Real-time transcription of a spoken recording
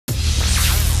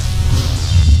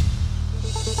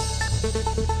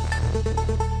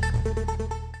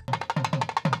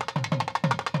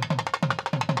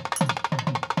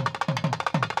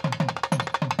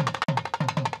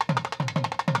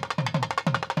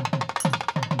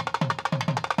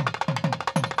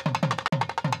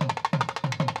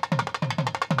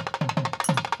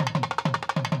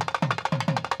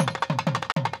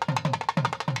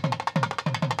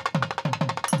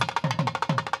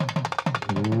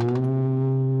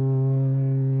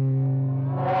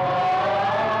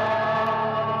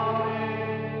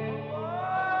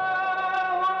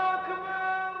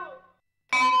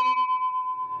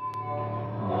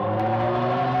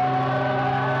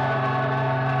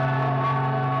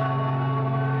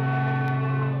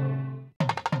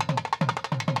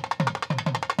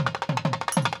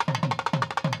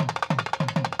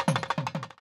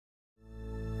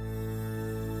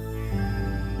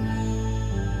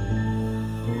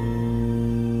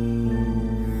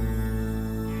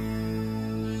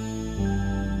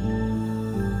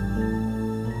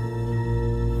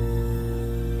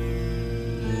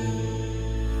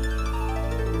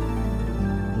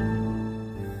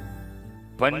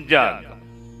பஞ்சாங்கம்.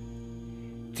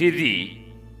 திதி,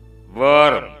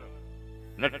 வாரம்,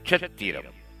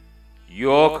 நட்சத்திரம்,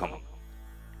 யோகம்,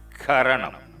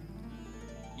 கரணம்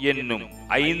என்னும்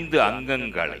 5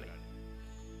 அங்கங்களை,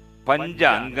 பஞ்ச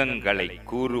அங்கங்களை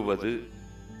கூறுவது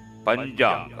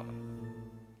பஞ்சாங்கம்.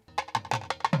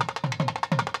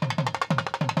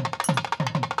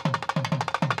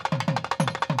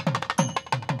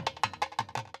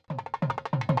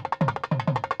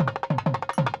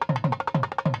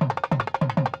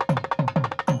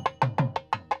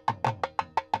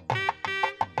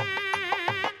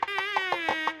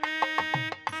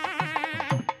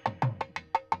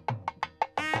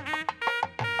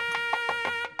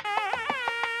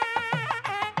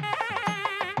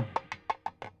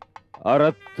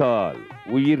 அறத்தால்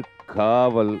உயிர்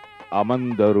காவல்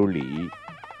அமர்ந்தருளி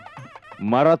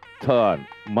மரத்தான்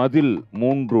மதில்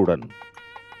 3உடன்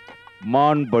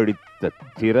மாண்பழித்த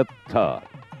திறத்தார்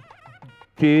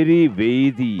தெரி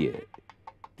வெய்திய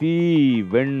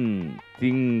தீவெண்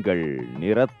திங்கள்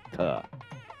நிறத்தார்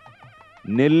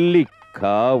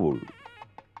நெல்லிக்காவுள்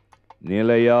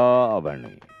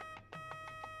நிலையாவனே.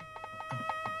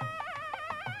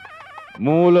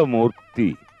 மூலமூர்த்தி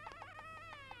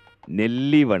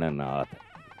நெல்லிவனநாதன்.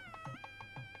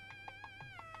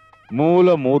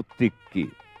 மூலமூர்த்திக்கு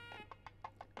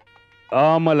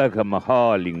ஆமலக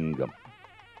மகாலிங்கம்,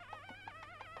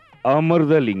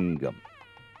 அமிர்தலிங்கம்,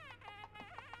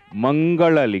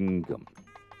 மங்களலிங்கம்,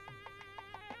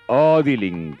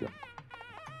 ஆதிலிங்கம்,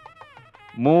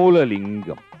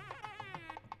 மூலலிங்கம்,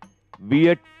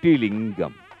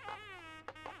 வியட்டிலிங்கம்,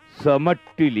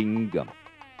 சமட்டிலிங்கம்,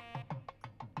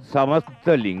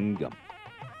 சமஸ்தலிங்கம்,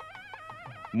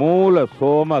 மூல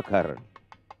சோமகரன்,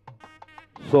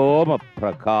 சோம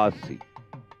பிரகாசி,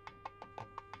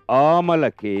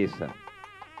 ஆமலகேசன்,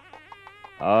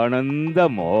 ஆனந்த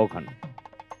மோகன்,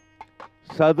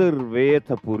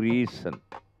 சதுர்வேத புரீசன்,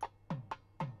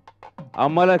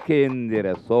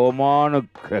 அமலகேந்திர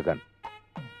சோமானுக்கிரகன்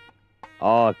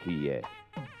ஆகிய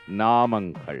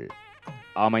நாமங்கள்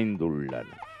அமைந்துள்ளன.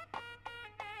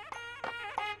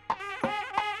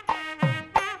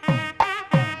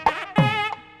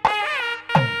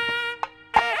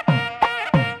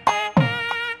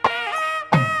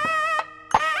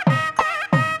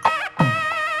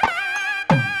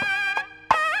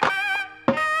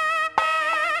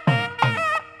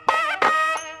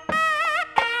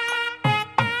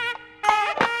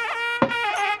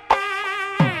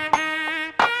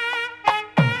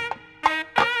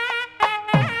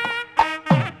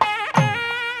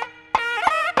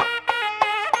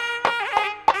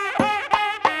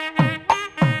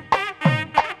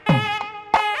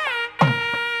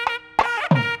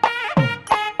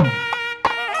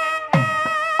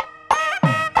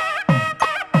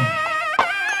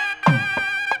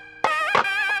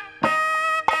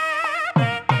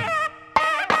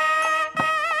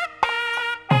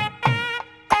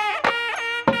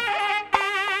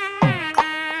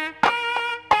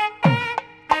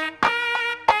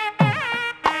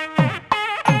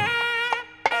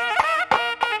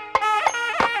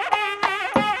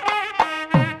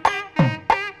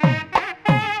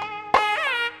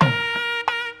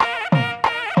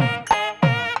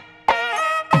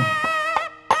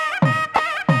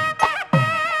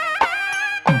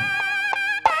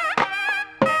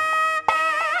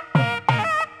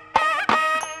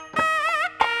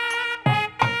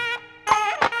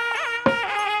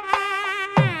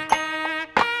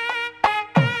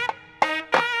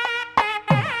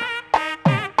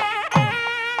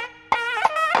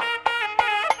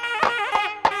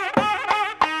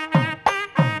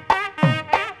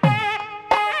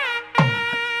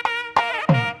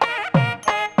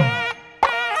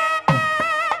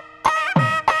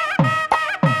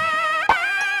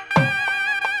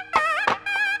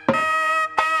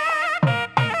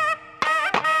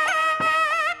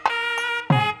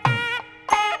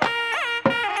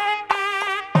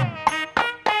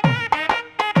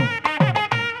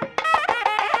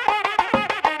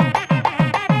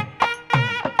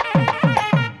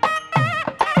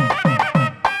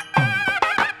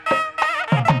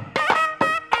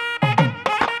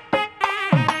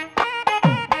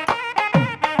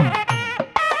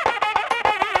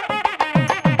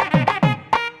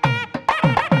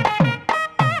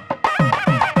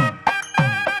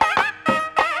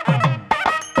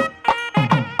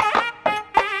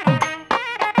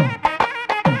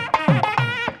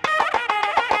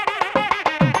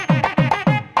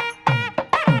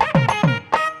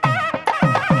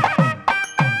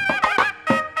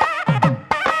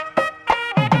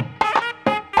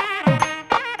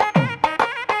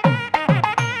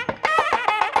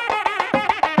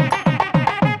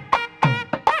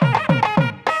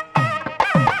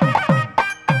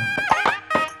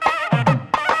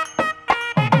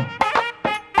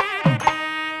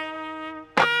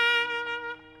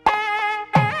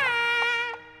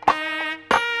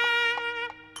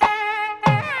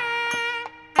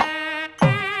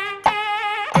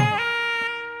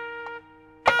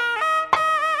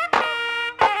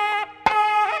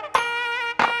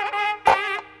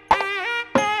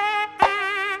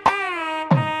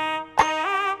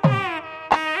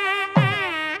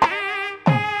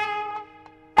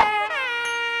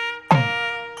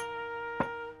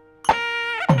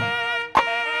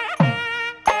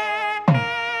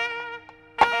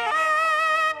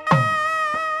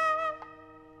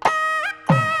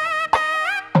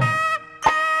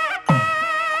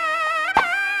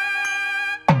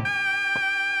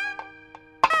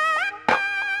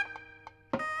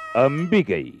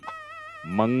 அம்பிகை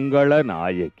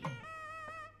மங்களநாயகி,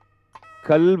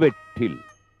 கல்வெட்டில்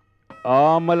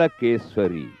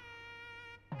ஆமலகேஸ்வரி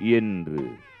என்று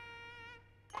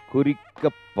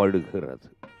குறிக்கப்படுகிறது.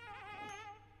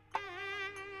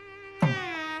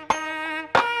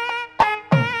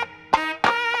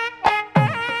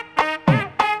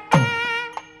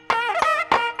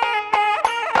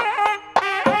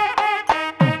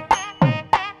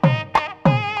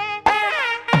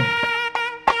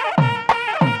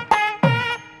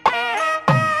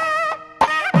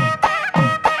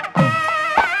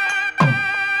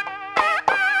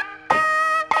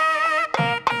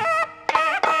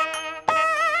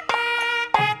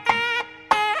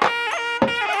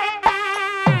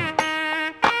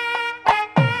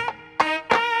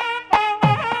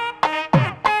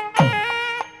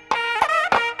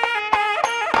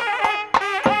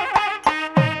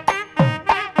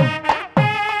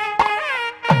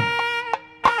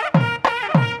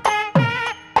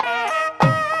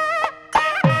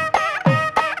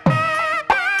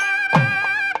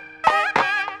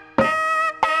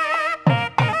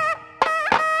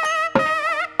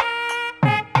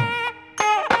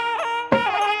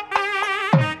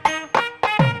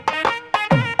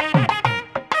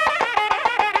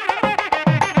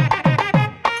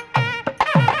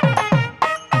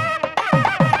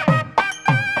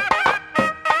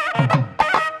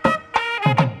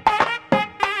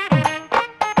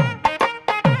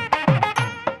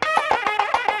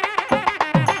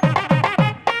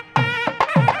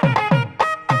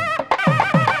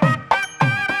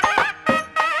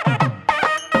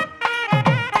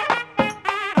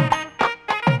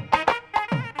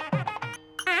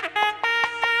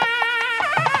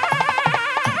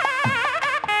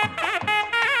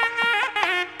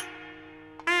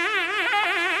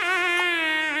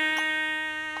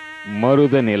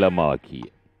 மருத நிலமாகிய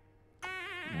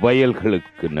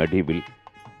வயல்களுக்கு நடுவில்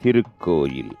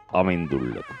திருக்கோயில்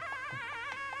அமைந்துள்ளது.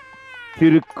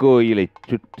 திருக்கோயிலைச்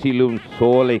சுற்றிலும்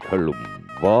சோலைகளும்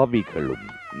வாவிகளும்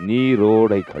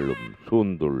நீரோடைகளும்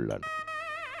சூழ்ந்துள்ளன.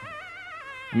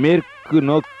 மேற்கு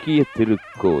நோக்கிய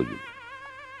திருக்கோயில்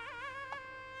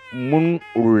முன்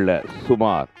உள்ள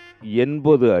சுமார்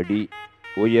 80 அடி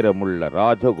உயரமுள்ள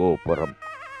ராஜகோபுரம்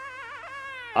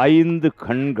 5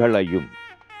 கண்களையும்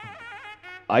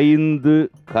 5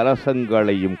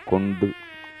 கலசங்களையும் கொண்டு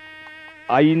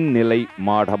 5 நிலை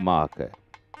மாடமாக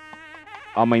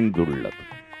அமைந்துள்ளது.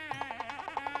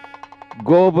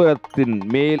 கோபுரத்தின்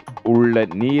மேல் உள்ள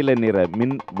நீல நிற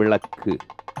மின் விளக்கு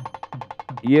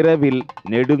இரவில்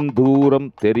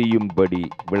நெடுந்தூரம் தெரியும்படி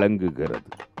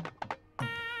விளங்குகிறது.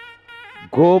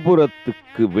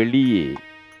 கோபுரத்துக்கு வெளியே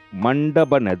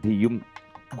மண்டப நதியும்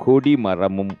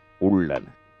கொடிமரமும் உள்ளன.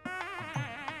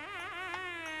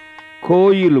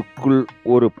 கோயிலுக்குள்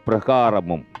ஒரு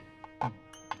பிரகாரமும்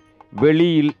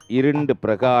வெளியில் 2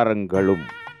 பிரகாரங்களும்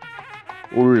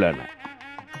உள்ளன.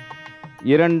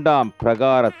 2ஆம்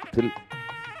பிரகாரத்தில்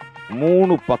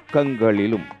 3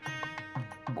 பக்கங்களிலும்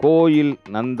கோயில்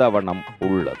நந்தவனம்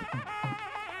உள்ளது.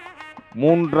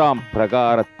 3ஆம்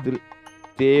பிரகாரத்தில்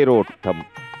தேரோட்டம்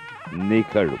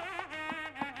நிகழும்.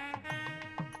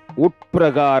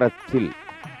 உட்பிரகாரத்தில்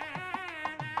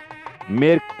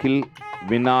மேற்கில்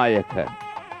விநாயகர்,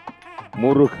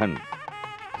 முருகன்,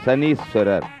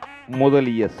 சனீஸ்வரர்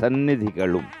முதலிய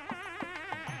சந்நிதிகளும்,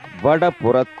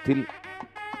 வடபுறத்தில்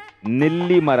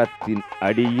நெல்லி மரத்தின்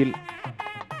அடியில்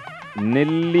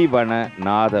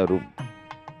நெல்லிவனநாதரும்,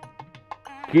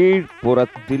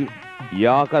 கீழ்ப்புறத்தில்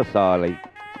யாகசாலை,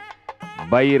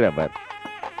 பைரவர்,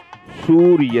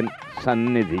 சூரியன்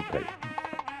சந்நிதிகள்,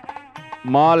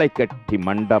 மாலைக்கட்டி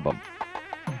மண்டபம்,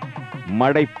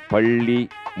 மடைப்பள்ளி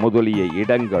முதலிய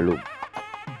இடங்களும்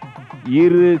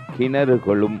 2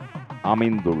 கிணறுகளும்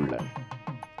அமைந்துள்ளன.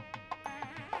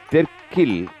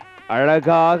 தெற்கில்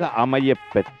அழகாக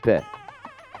அமையப்பெற்ற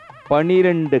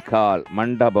 12 கால்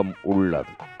மண்டபம்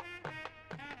உள்ளது.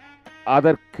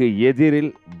 அதற்கு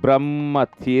எதிரில் பிரம்ம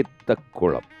தீர்த்த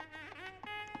குளம்.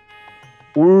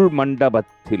 உள்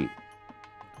மண்டபத்தில்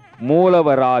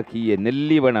மூலவராகிய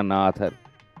நெல்லிவனநாதர்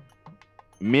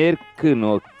மேற்கு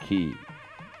நோக்கி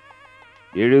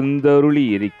எழுந்தருளி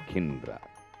இருக்கின்றார்.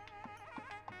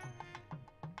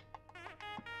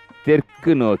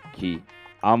 தெற்கு நோக்கி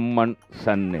அம்மன்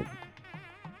சந்நிதி.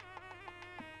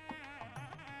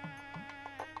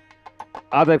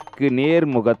 அதற்கு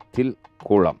நேர்முகத்தில்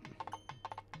குளம்.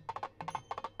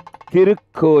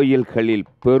 திருக்கோயில்களில்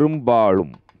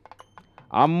பெரும்பாலும்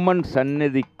அம்மன்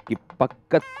சந்நிதிக்கு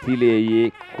பக்கத்திலேயே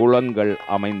குளங்கள்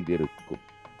அமைந்திருக்கும்.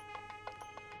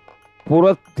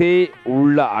 புறத்தே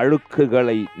உள்ள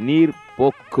அழுக்குகளை நீர்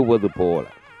போக்குவது போல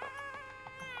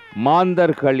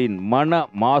மாந்தர்களின் மன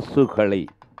மாசுகளை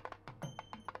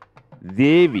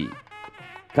தேவி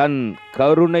தன்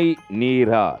கருணை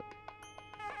நீரால்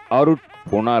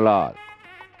அருட்புணலால்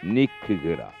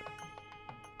நீக்குகிறார்.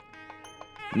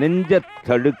 நெஞ்சத்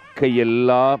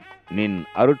தடுக்கையெல்லாம் நின்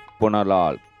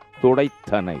அருட்புணலால்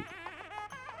துடைத்தனை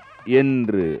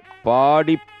என்று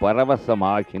பாடி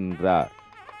பரவசமாகின்றார்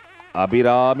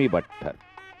அபிராமி பட்டர்.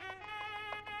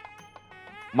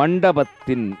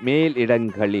 மண்டபத்தின்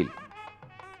மேலிடங்களில்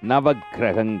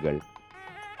நவக்கிரகங்கள்,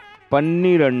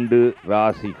 12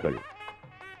 ராசிகள்,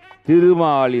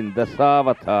 திருமாலின்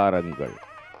தசாவதாரங்கள்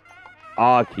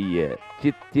ஆகிய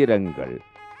சித்திரங்கள்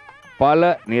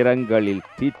பல நிறங்களில்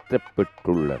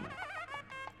தீட்டப்பெற்றுள்ளன.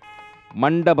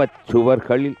 மண்டபச்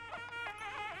சுவர்களில்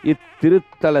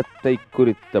இத்திருத்தலத்தை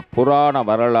குறித்த புராண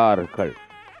வரலாறுகள்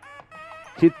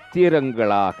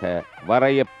சித்திரங்களாக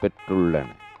வரையப்பெற்றுள்ளன.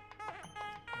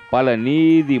 பல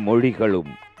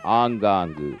நீதிமொழிகளும்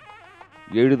ஆங்காங்கு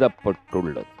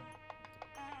எழுதப்பட்டுள்ளது.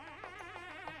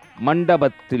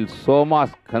 மண்டபத்தில்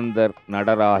சோமாஸ்கந்தர்,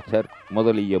 நடராஜர்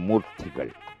முதலிய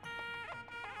மூர்த்திகள்.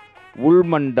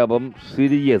 உள்மண்டபம்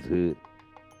சிறியது,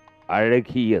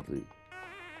 அழகியது,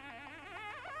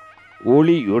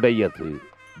 ஒளியுடையது,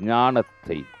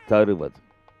 ஞானத்தை தருவது.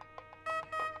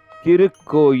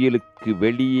 திருக்கோயிலுக்கு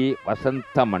வெளியே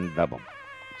வசந்த மண்டபம்,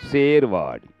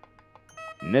 சேர்வாடி,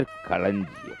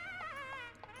 நெற்களஞ்சியம்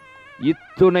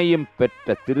இத்துணையும்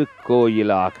பெற்ற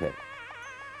திருக்கோயிலாக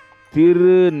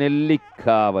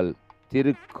திருநெல்லிக்காவல்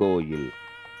திருக்கோயில்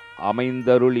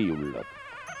அமைந்தருளியுள்ளது.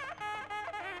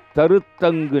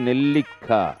 தருத்தங்கு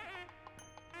நெல்லிக்கா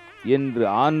என்று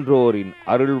ஆன்றோரின்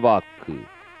அருள்வாக்கு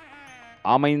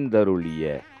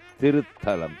அமைந்தருளிய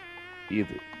திருத்தலம்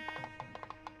இது.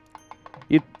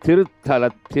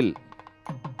 இத்திருத்தலத்தில்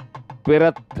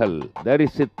பிறத்தல்,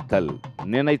 தரிசித்தல்,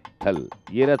 நினைத்தல்,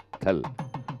 இரத்தல்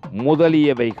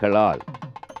முதலியவைகளால்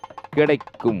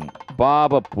கிடைக்கும்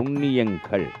பாப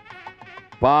புண்ணியங்கள்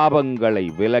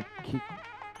பாவங்களை விலக்கி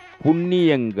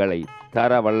புண்ணியங்களை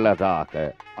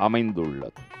தரவல்லதாக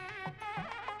அமைந்துள்ளது.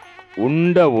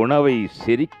 உண்ட உணவை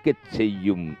செரிக்கச்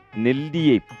செய்யும்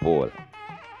நெல்லியைப் போல்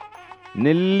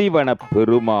நெல்லிவனப்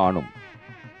பெருமானும்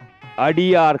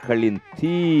அடியார்களின்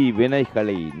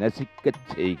தீவினைகளை நசிக்கச்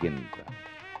செய்கின்றார்.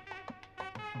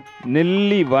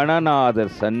 நெல்லிவனநாதர்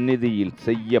சந்நிதியில்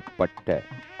செய்யப்பட்ட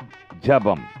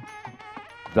ஜபம்,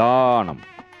 தானம்,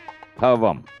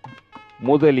 தவம்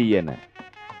முதலியன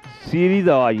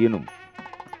சிறிதாயினும்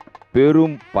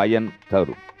பெரும் பயன்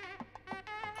தரும்.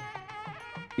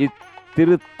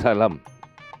 இத்திருத்தலம்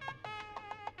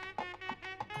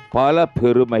பல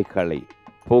பெருமைகளை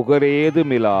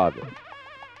புகரேதுமில்லாத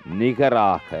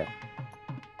நிகராக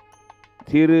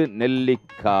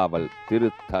திருநெல்லிக்காவல்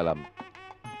திருத்தலம்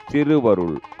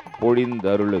திருவருள்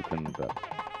பொழிந்தருளுகின்றார்.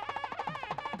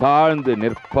 தாழ்ந்து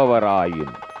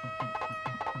நிற்பவராயினும்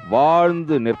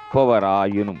வாழ்ந்து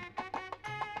நிற்பவராயினும்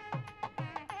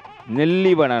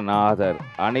நெல்லிவனநாதர்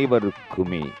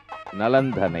அனைவருக்குமே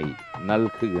நலந்தனை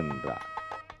நல்குகின்றார்.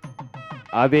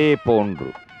 அதே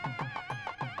போன்று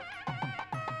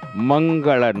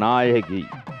மங்கள நாயகி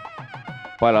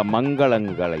பல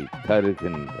மங்களங்களை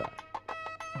தருகின்றார்.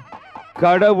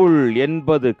 கடவுள்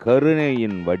என்பது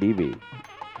கருணையின் வடிவே.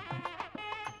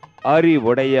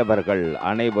 அறிவுடையவர்கள்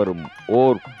அனைவரும்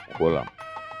ஓர் குலம்.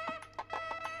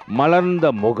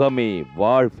 மலர்ந்த முகமே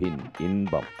வாழ்வின்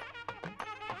இன்பம்.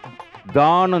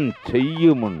 தானம்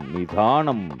செய்யுமுன்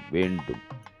நிதானம் வேண்டும்.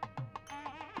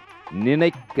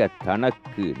 நினைக்க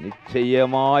தனக்கு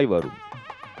நிச்சயமாய் வரும்.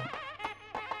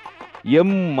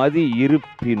 எம்மதி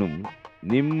இருப்பினும்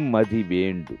நிம்மதி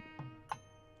வேண்டும்.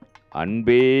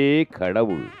 அன்பே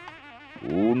கடவுள்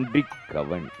ஊன்றிக்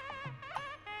கவனி.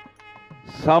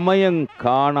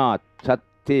 சமயங்காணா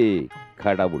சத்தே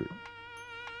கடவுள்.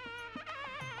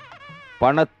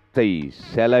 பணத்தை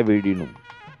செலவிடினும்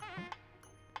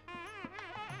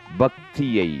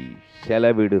பக்தியை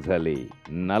செலவிடுதலே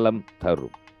நலம்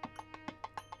தரும்.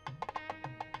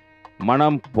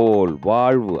 மனம் போல்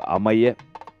வாழ்வு அமைய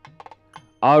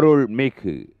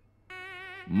அருள்மிகு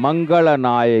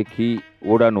மங்களநாயகி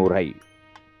உடனுரை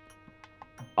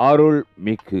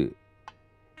அருள்மிகு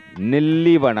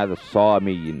நெல்லிவனத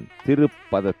சுவாமியின்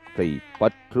திருப்பதத்தை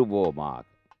பற்றுவோமாக.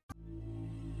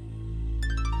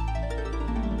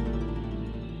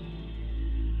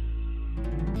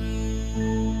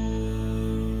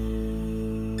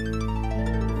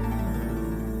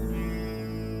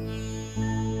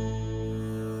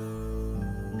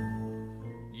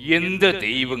 எந்த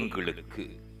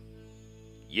தெய்வங்களுக்கு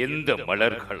எந்த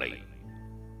மலர்களை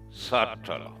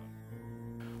சாற்றலாம்?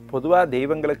 பொதுவாக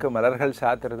தெய்வங்களுக்கு மலர்கள்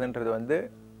சாத்துறதுன்றது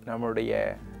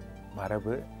நம்மளுடைய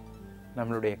மரபு.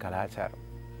 நம்மளுடைய கலாச்சாரம்.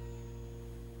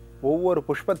 ஒவ்வொரு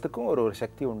புஷ்பத்துக்கும் ஒரு ஒரு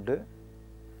சக்தி உண்டு.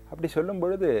 அப்படி சொல்லும்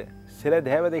பொழுது சில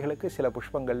தேவதைகளுக்கு சில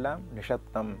புஷ்பங்கள்லாம்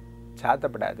நிஷப்தம்,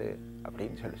 சாத்தப்படாது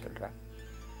அப்படின்னு சொல்கிறார்.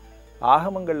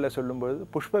 ஆகமங்களில் சொல்லும் பொழுது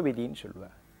புஷ்ப விதின்னு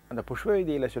சொல்லுவார். அந்த புஷ்ப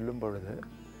விதியில் சொல்லும் பொழுது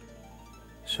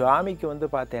சுவாமிக்கு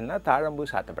பார்த்தேன்னா தாழம்பூ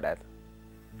சாத்தப்படாது,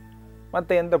 மற்ற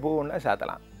எந்த பூவுன்னா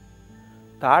சாத்தலாம்.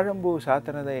 தாழம்பூ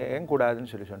சாத்தினதை ஏன்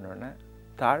கூடாதுன்னு சொன்னோன்னே,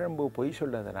 தாழம்பூ பொய்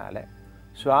சொல்கிறதுனால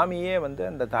சுவாமியே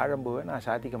அந்த தாழம்பூவை நான்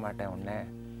சாத்திக்க மாட்டேன், உன்னை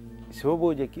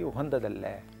சிவபூஜைக்கு உகந்ததல்ல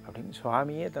அப்படின்னு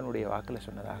சுவாமியே தன்னுடைய வாக்கில்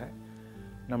சொன்னதாக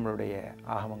நம்மளுடைய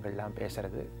ஆகமங்கள்லாம்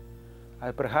பேசுகிறது.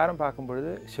 அது பிரகாரம்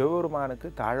பார்க்கும்பொழுது சிவபெருமானுக்கு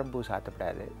தாழம்பூ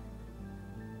சாத்தப்படாது,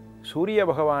 சூரிய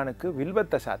பகவானுக்கு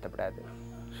வில்வத்தை சாத்தப்படாது,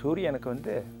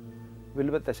 சூரியனுக்கு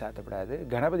வில்வத்தை சாத்தப்படாது,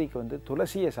 கணபதிக்கு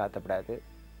துளசியை சாத்தப்படாது,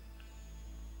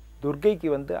 துர்க்கைக்கு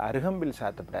அருகம்பில்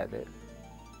சாத்தப்படாது,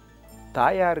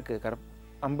 தாயாருக்கு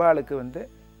அம்பாளுக்கு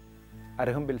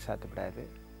அருகம்பில் சாத்தப்படாது,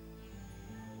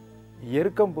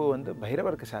 எருக்கம்பூ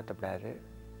பைரவருக்கு சாத்தப்படாது,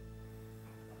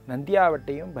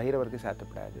 நந்தியாவட்டையும் பைரவருக்கு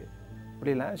சாத்தப்படாது.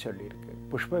 இப்படிலாம் சொல்லியிருக்கு,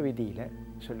 புஷ்ப விதியில்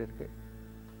சொல்லியிருக்கு.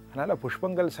 அதனால்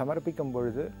புஷ்பங்கள் சமர்ப்பிக்கும்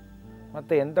பொழுது மற்ற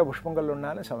எந்த புஷ்பங்கள்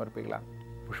ஒன்றாலும் சமர்ப்பிக்கலாம்.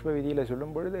 புஷ்ப விதியில்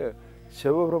சொல்லும் பொழுது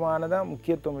சிவபெருமானை தான்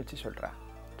முக்கியத்துவம் வச்சு சொல்கிறான்.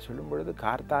 சொல்லும் பொழுது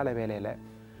கார்த்தால வேலையில்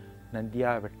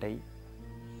நந்தியாவட்டை,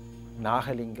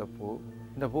 நாகலிங்கப்பூ,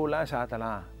 இந்த பூலாம்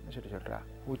சாத்தலாம்னு சொல்கிறா.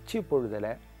 உச்சி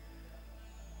பொழுதில்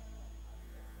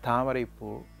தாமரைப்பூ,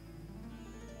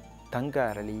 தங்க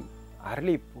அரளி,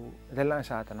 அரளிப்பூ இதெல்லாம்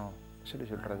சாத்தணும்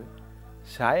சொல்கிறது.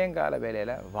 சாயங்கால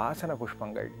வேலையில் வாசன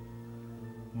புஷ்பங்கள்,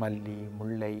 மல்லி,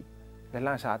 முல்லை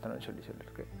இதெல்லாம் சாத்தணும்னு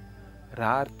சொல்லியிருக்கு.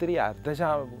 ராத்திரி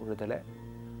அர்த்தஜாம பொழுதில்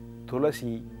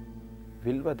துளசி,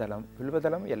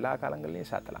 வில்வதளம் எல்லா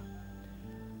காலங்கள்லையும் சாத்தலாம்.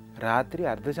 ராத்திரி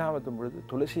அர்த்தஜாமத்தும் பொழுது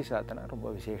துளசி சாத்தனா ரொம்ப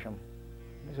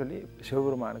விசேஷம்னு சொல்லி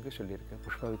சிவபெருமானுக்கு சொல்லியிருக்கு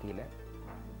புஷ்பவதியில்.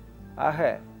 ஆக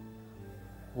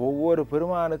ஒவ்வொரு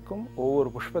பெருமானுக்கும் ஒவ்வொரு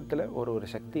புஷ்பத்தில் ஒரு ஒரு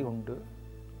சக்தி உண்டு.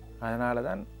 அதனால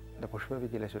தான் இந்த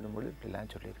புஷ்பவதியில் சொல்லும்பொழுது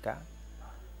இப்படிலாம் சொல்லியிருக்கா.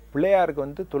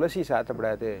 பிள்ளையாருக்கு துளசி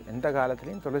சாத்தப்படாது, எந்த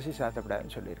காலத்துலேயும் துளசி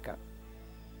சாத்தப்படாதுன்னு சொல்லியிருக்கா.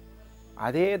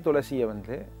 அதே துளசியை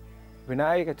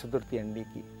விநாயக சதுர்த்தி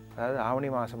அன்னைக்கு, அதாவது ஆவணி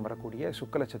மாதம் வரக்கூடிய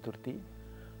சுக்ல சதுர்த்தி,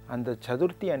 அந்த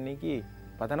சதுர்த்தி அன்னைக்கு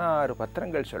 16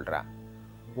 பத்திரங்கள் சொல்கிறா.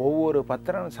 ஒவ்வொரு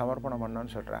பத்திரம் சமர்ப்பணம்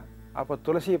பண்ணோன்னு சொல்கிறா. அப்போ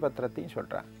துளசி பத்திரத்தையும்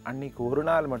சொல்கிறா. அன்னைக்கு ஒரு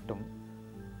நாள் மட்டும்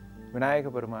விநாயக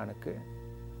பெருமானுக்கு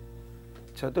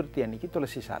சதுர்த்தி அன்னைக்கு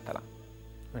துளசி சாத்தலாம்.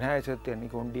 விநாயக சதுர்த்தி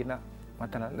அன்னைக்கு உண்டினா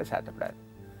மற்ற நாளில் சாத்தப்படாது.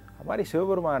 அது மாதிரி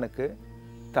சிவபெருமானுக்கு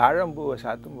தாழம்பூவை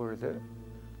சாத்தும் பொழுது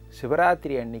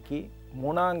சிவராத்திரி அன்னைக்கு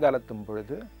 3ஆங்காலத்தும்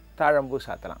பொழுது தாழம்பூ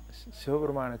சாத்தலாம்.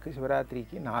 சிவபெருமானுக்கு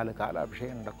சிவராத்திரிக்கு 4 கால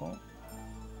அபிஷேகம் நடக்கும்.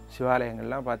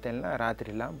 சிவாலயங்கள்லாம் பார்த்தீங்கன்னா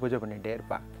ராத்திரிலாம் பூஜை பண்ணிகிட்டே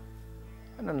இருப்பாள்.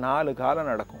 ஆனால் 4 காலம்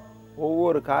நடக்கும்.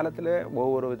 ஒவ்வொரு காலத்தில்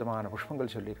ஒவ்வொரு விதமான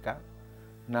புஷ்பங்கள் சொல்லியிருக்கா.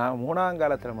 நான்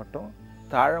 3ஆங்காலத்தில் மட்டும்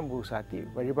தாழம்பூ சாத்தி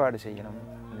வழிபாடு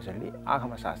செய்யணும்னு சொல்லி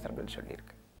ஆகம சாஸ்திரங்கள்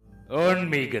சொல்லியிருக்கு.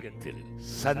 ஆன்மீகத்தில்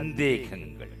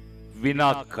சந்தேகங்கள்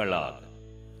வினாக்களாக,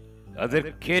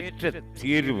 அதற்கேற்ற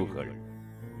தீர்வுகள்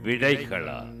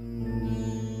விடைகளாக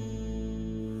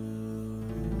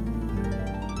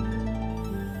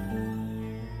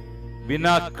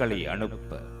வினாக்களை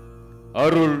அனுப்ப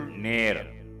அருள்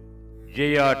நேரம்,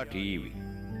 ஜெயா டிவி,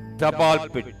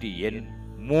 தபால் பெட்டி எண்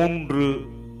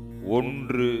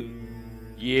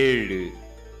 3173,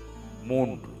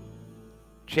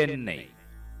 சென்னை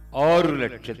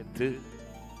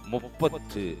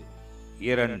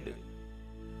 6,32,000.